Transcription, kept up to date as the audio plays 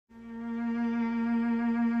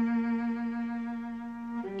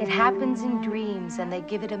It happens in dreams, and they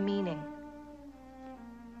give it a meaning.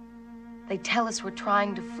 They tell us we're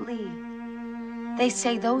trying to flee. They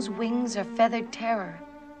say those wings are feathered terror,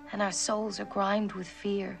 and our souls are grimed with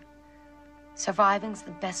fear. Surviving's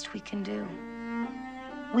the best we can do.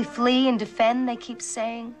 We flee and defend, they keep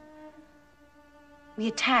saying. We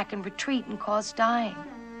attack and retreat and cause dying.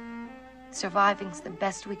 Surviving's the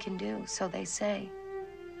best we can do, so they say.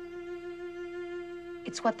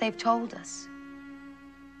 It's what they've told us.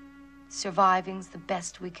 Surviving's the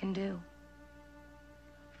best we can do.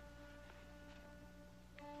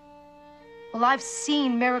 Well, I've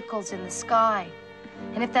seen miracles in the sky.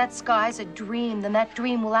 And if that sky's a dream, then that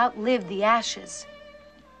dream will outlive the ashes.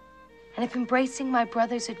 And if embracing my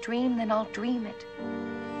brother's a dream, then I'll dream it.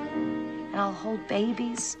 And I'll hold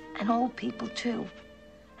babies and old people too.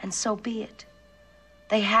 And so be it.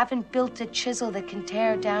 They haven't built a chisel that can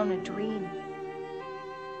tear down a dream.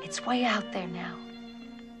 It's way out there now.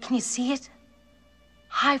 Can you see it?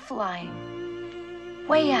 High flying.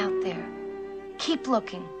 Way out there. Keep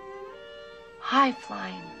looking. High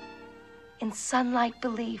flying. In sunlight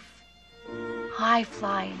belief. High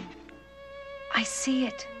flying. I see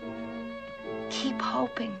it. Keep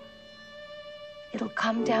hoping. It'll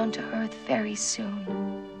come down to earth very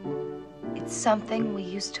soon. It's something we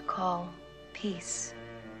used to call peace.